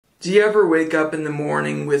Do you ever wake up in the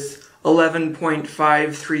morning with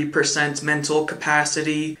 11.53% mental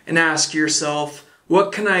capacity and ask yourself,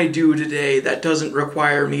 what can I do today that doesn't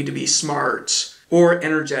require me to be smart, or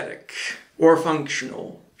energetic, or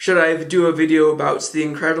functional? Should I do a video about The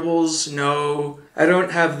Incredibles? No, I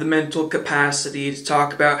don't have the mental capacity to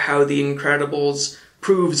talk about how The Incredibles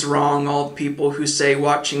proves wrong all the people who say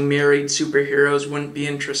watching married superheroes wouldn't be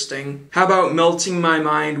interesting. How about melting my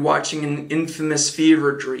mind watching an infamous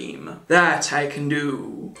fever dream? That I can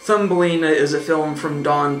do. Thumbelina is a film from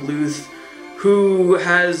Don Bluth, who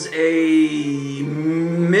has a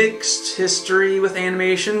mixed history with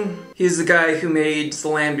animation. He's the guy who made The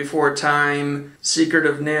Land Before Time, Secret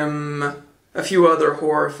of NIMH, a few other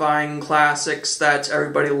horrifying classics that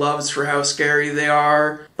everybody loves for how scary they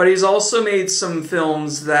are. But he's also made some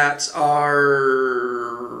films that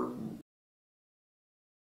are...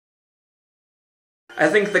 I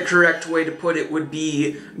think the correct way to put it would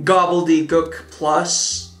be gobbledygook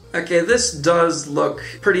plus. Okay, this does look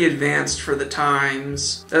pretty advanced for the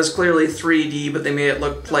times. That's clearly 3D, but they made it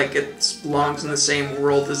look like it belongs in the same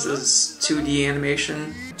world as this 2D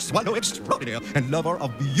animation. Swallow extraordinaire and lover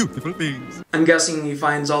of beautiful things. I'm guessing he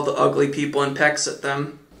finds all the ugly people and pecks at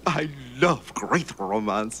them. I love great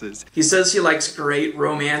romances. He says he likes great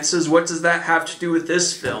romances. What does that have to do with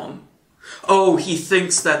this film? Oh, he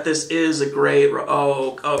thinks that this is a great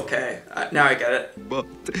oh, okay. Now I get it. But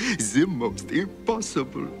the most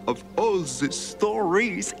impossible of all the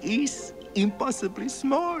stories is impossibly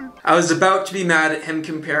smart. I was about to be mad at him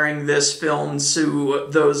comparing this film to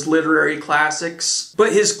those literary classics,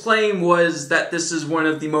 but his claim was that this is one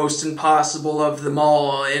of the most impossible of them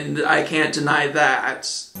all, and I can't deny that.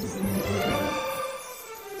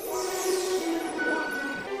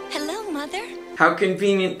 Hello, Mother. How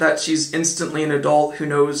convenient that she's instantly an adult who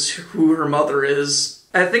knows who her mother is.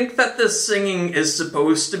 I think that this singing is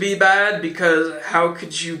supposed to be bad, because how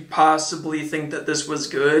could you possibly think that this was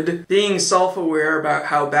good? Being self-aware about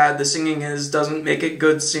how bad the singing is doesn't make it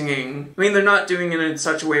good singing. I mean, they're not doing it in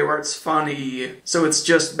such a way where it's funny, so it's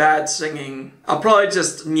just bad singing. I'll probably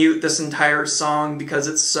just mute this entire song because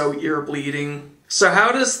it's so ear-bleeding. So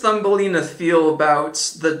how does Thumbelina feel about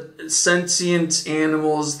the sentient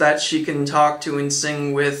animals that she can talk to and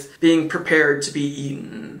sing with being prepared to be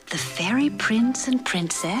eaten? The fairy prince and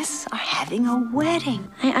princess are having a wedding.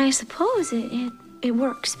 I suppose it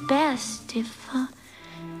works best if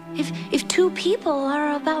two people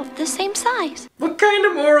are about the same size. What kind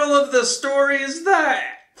of moral of the story is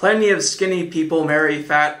that? Plenty of skinny people marry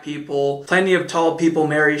fat people. Plenty of tall people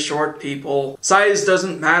marry short people. Size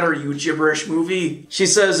doesn't matter, you gibberish movie. She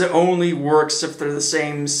says it only works if they're the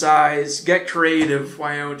same size. Get creative,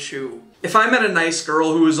 why don't you? If I met a nice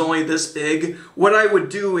girl who was only this big, what I would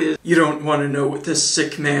do is... You don't want to know what this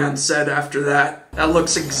sick man said after that. That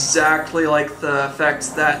looks exactly like the effects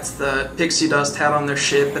that the pixie dust had on their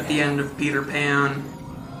ship at the end of Peter Pan.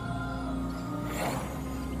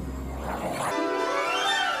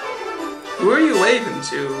 Who are you waving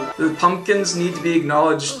to? The pumpkins need to be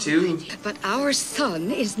acknowledged too. But our son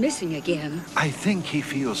is missing again. I think he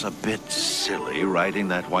feels a bit silly riding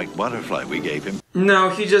that white butterfly we gave him. No,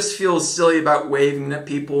 he just feels silly about waving at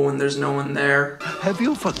people when there's no one there. Have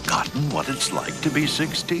you forgotten what it's like to be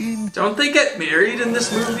 16? Don't they get married in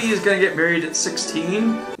this movie? He's gonna get married at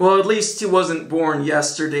 16? Well, at least he wasn't born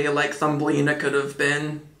yesterday like Thumbelina could have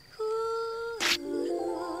been.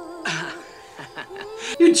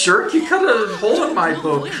 You jerk, you cut a hole in my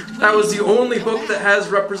book. That was the only book that has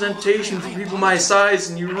representation for people my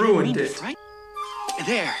size and you ruined it.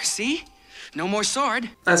 There, see? No more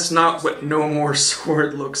sword. That's not what no more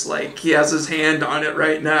sword looks like. He has his hand on it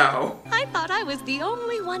right now. I thought I was the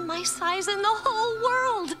only one my size in the whole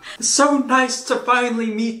world. It's so nice to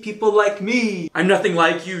finally meet people like me. I'm nothing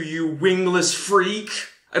like you, you wingless freak.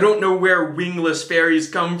 I don't know where wingless fairies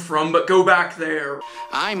come from, but go back there.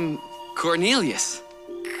 I'm Cornelius.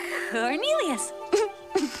 Cornelius.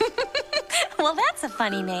 Well, that's a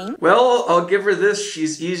funny name. Well, I'll give her this,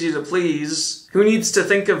 she's easy to please. Who needs to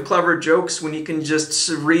think of clever jokes when you can just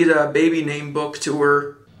read a baby name book to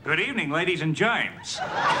her? Good evening, ladies and James.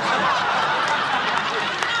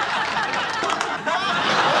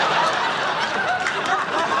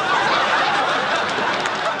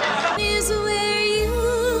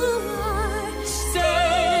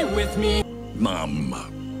 Stay with me. Mom,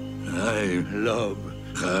 I love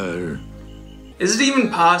her. Is it even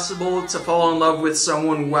possible to fall in love with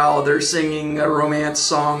someone while they're singing a romance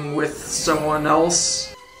song with someone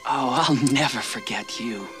else? Oh, I'll never forget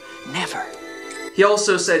you. Never. He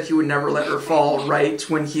also said he would never let her fall right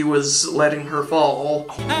when he was letting her fall.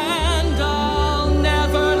 And I'll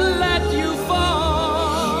never let you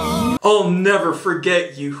fall. I'll never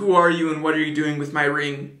forget you. Who are you and what are you doing with my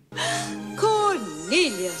ring?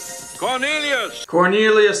 Cornelius! Cornelius!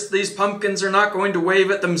 Cornelius, these pumpkins are not going to wave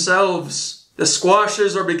at themselves. The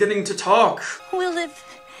squashes are beginning to talk. We'll live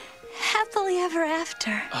happily ever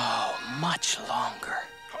after. Oh, much longer.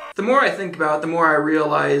 The more I think about it, the more I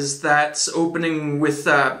realize that opening with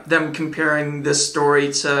them comparing this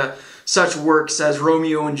story to such works as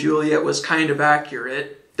Romeo and Juliet was kind of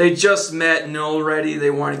accurate. They just met and already they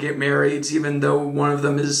want to get married, even though one of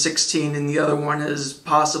them is 16 and the other one is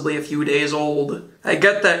possibly a few days old. I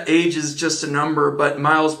get that age is just a number, but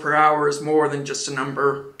miles per hour is more than just a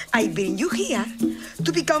number. I bring you here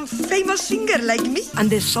to become famous singer like me. And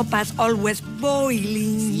the sopa's always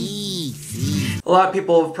boiling. A lot of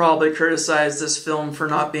people have probably criticized this film for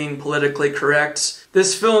not being politically correct.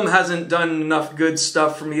 This film hasn't done enough good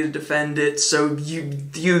stuff for me to defend it, so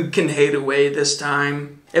you can hate away this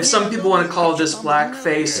time. If some people want to call this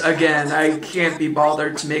blackface, again, I can't be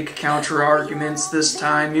bothered to make counter arguments this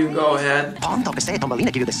time. You can go ahead.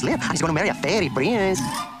 Thumbelina give you the slip. He's gonna marry a fairy prince.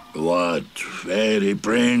 What fairy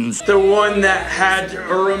prince? The one that had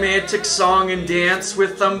a romantic song and dance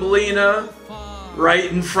with Thumbelina right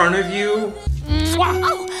in front of you.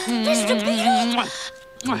 Oh, Mr. Peter!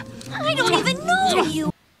 I don't even know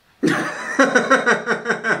you!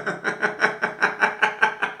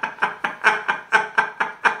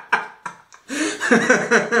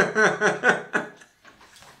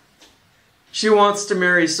 She wants to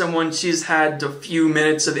marry someone she's had a few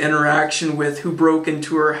minutes of interaction with who broke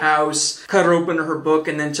into her house, cut open her book,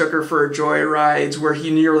 and then took her for a joyride where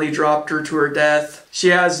he nearly dropped her to her death. She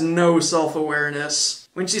has no self-awareness.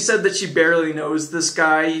 When she said that she barely knows this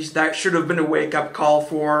guy, that should have been a wake-up call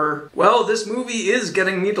for her. Well, this movie is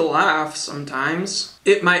getting me to laugh sometimes.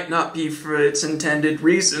 It might not be for its intended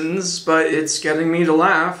reasons, but it's getting me to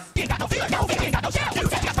laugh.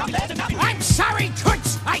 I'm sorry,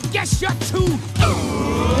 Toots! I guess you're too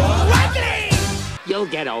ugly! You'll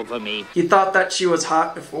get over me. He thought that she was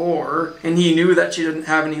hot before, and he knew that she didn't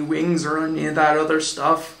have any wings or any of that other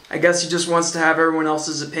stuff. I guess he just wants to have everyone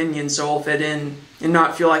else's opinion so he'll fit in and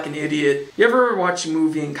not feel like an idiot. You ever watch a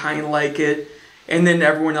movie and kind of like it, and then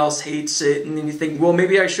everyone else hates it, and then you think, well,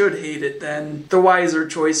 maybe I should hate it then. The wiser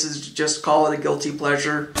choice is to just call it a guilty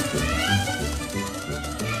pleasure.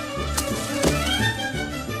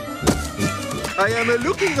 I am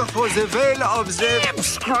looking for the veil of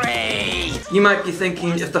the... Great! You might be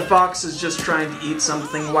thinking, if the fox is just trying to eat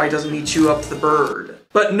something, why doesn't he chew up the bird?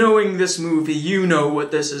 But knowing this movie, you know what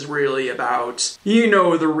this is really about. You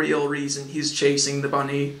know the real reason he's chasing the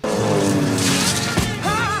bunny.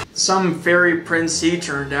 Some fairy prince he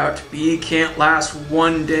turned out to be can't last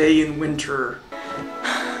one day in winter.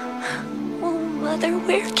 Oh, Mother,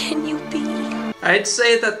 where can you be? I'd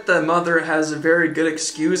say that the mother has a very good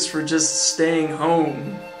excuse for just staying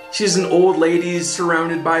home. She's an old lady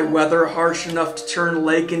surrounded by weather harsh enough to turn a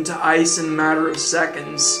lake into ice in a matter of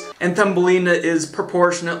seconds. And Thumbelina is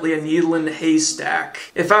proportionately a needle in a haystack.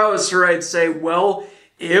 If I was her, I'd say, well,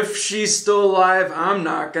 if she's still alive, I'm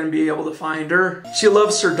not gonna be able to find her. She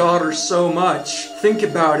loves her daughter so much. Think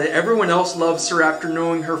about it, everyone else loves her after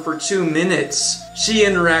knowing her for 2 minutes. She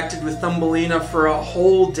interacted with Thumbelina for a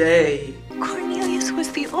whole day. Cornelius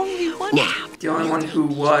was the only one. The only one who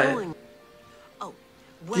what?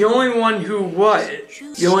 The only one who what?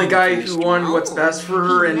 The only guy who wanted what's best for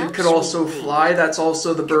her and could also fly, that's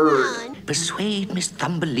also the bird. Persuade Miss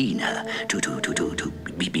Thumbelina to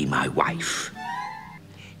be my wife.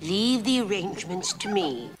 Leave the arrangements to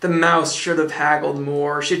me. The mouse should have haggled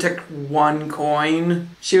more. She took 1 coin.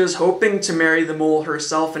 She was hoping to marry the mole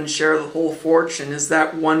herself and share the whole fortune. Is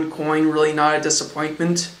that 1 coin really not a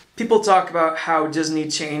disappointment? People talk about how Disney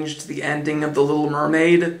changed the ending of The Little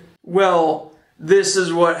Mermaid. Well, this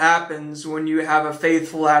is what happens when you have a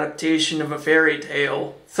faithful adaptation of a fairy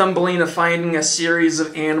tale. Thumbelina finding a series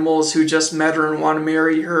of animals who just met her and want to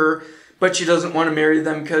marry her, but she doesn't want to marry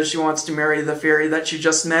them because she wants to marry the fairy that she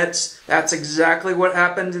just met. That's exactly what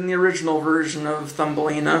happened in the original version of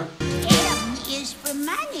Thumbelina. M is for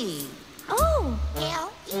money. Oh,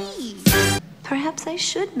 L-E. perhaps I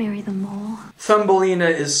should marry the mole. Thumbelina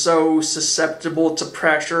is so susceptible to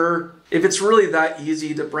pressure. If it's really that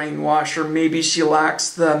easy to brainwash her, maybe she lacks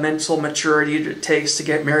the mental maturity it takes to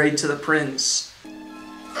get married to the prince.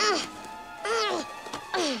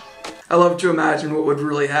 I love to imagine what would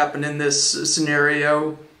really happen in this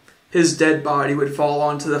scenario. His dead body would fall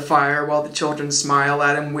onto the fire while the children smile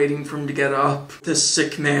at him, waiting for him to get up. This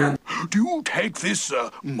sick man. Do you take this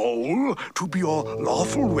mole to be your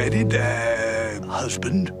lawful wedded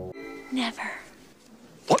husband? Never.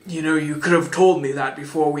 You know, you could have told me that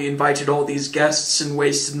before we invited all these guests and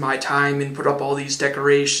wasted my time and put up all these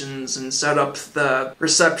decorations and set up the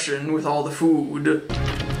reception with all the food.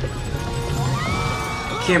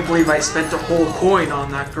 Can't believe I spent a whole coin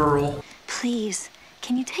on that girl. Please,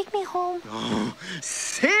 can you take me home?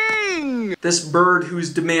 Sing! This bird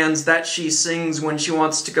whose demands that she sings when she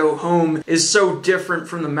wants to go home is so different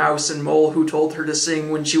from the mouse and mole who told her to sing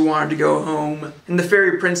when she wanted to go home. And the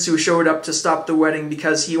fairy prince who showed up to stop the wedding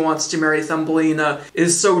because he wants to marry Thumbelina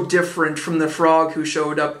is so different from the frog who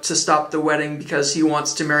showed up to stop the wedding because he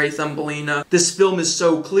wants to marry Thumbelina. This film is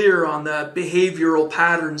so clear on the behavioral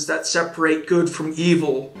patterns that separate good from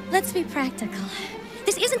evil. Let's be practical.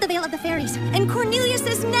 This isn't the Vale of the Fairies, and Cornelius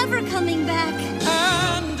is never coming back.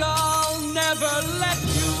 And I'll never let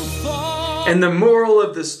you fall. And the moral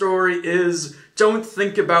of the story is, don't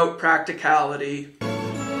think about practicality.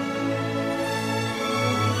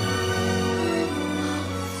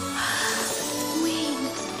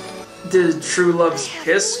 Wings. Did true love's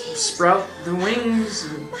kiss sprout the wings?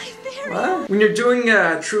 What? When you're doing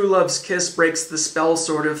a true love's kiss breaks the spell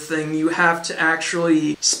sort of thing, you have to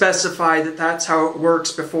actually specify that that's how it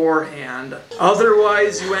works beforehand.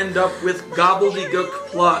 Otherwise, you end up with gobbledygook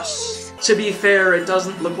plus. To be fair, it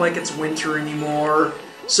doesn't look like it's winter anymore,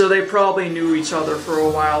 so they probably knew each other for a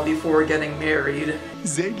while before getting married.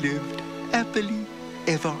 They lived happily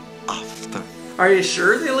ever after. Are you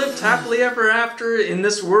sure they lived happily ever after? In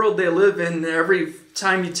this world they live in, every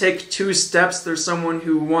time you take 2 steps, there's someone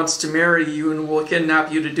who wants to marry you and will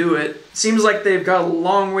kidnap you to do it. Seems like they've got a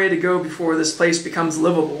long way to go before this place becomes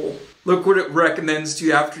livable. Look what it recommends to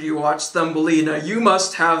you after you watch Thumbelina. You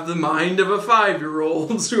must have the mind of a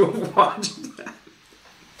 5-year-old to have watched that.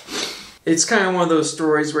 It's kind of one of those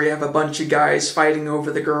stories where you have a bunch of guys fighting over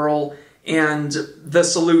the girl, and the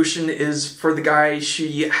solution is for the guy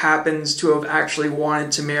she happens to have actually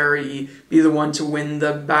wanted to marry be the one to win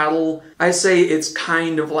the battle. I say it's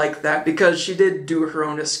kind of like that because she did do her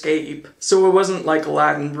own escape. So it wasn't like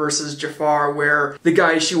Aladdin versus Jafar where the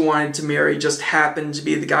guy she wanted to marry just happened to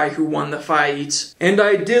be the guy who won the fight. And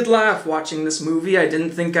I did laugh watching this movie. I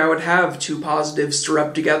didn't think I would have 2 positives to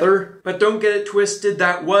rub together. But don't get it twisted,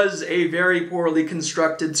 that was a very poorly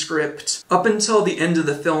constructed script. Up until the end of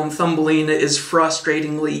the film, Thumbelina is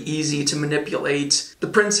frustratingly easy to manipulate. The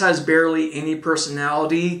prince has barely any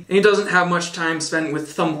personality, and he doesn't have much time spent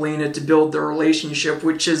with Thumbelina to build their relationship,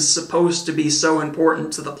 which is supposed to be so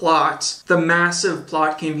important to the plot. The massive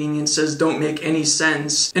plot conveniences don't make any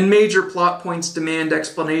sense, and major plot points demand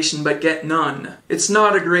explanation but get none. It's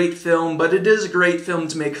not a great film, but it is a great film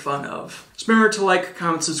to make fun of. Just remember to like,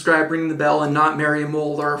 comment, subscribe, ring the bell, and not marry a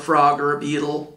mole or a frog or a beetle.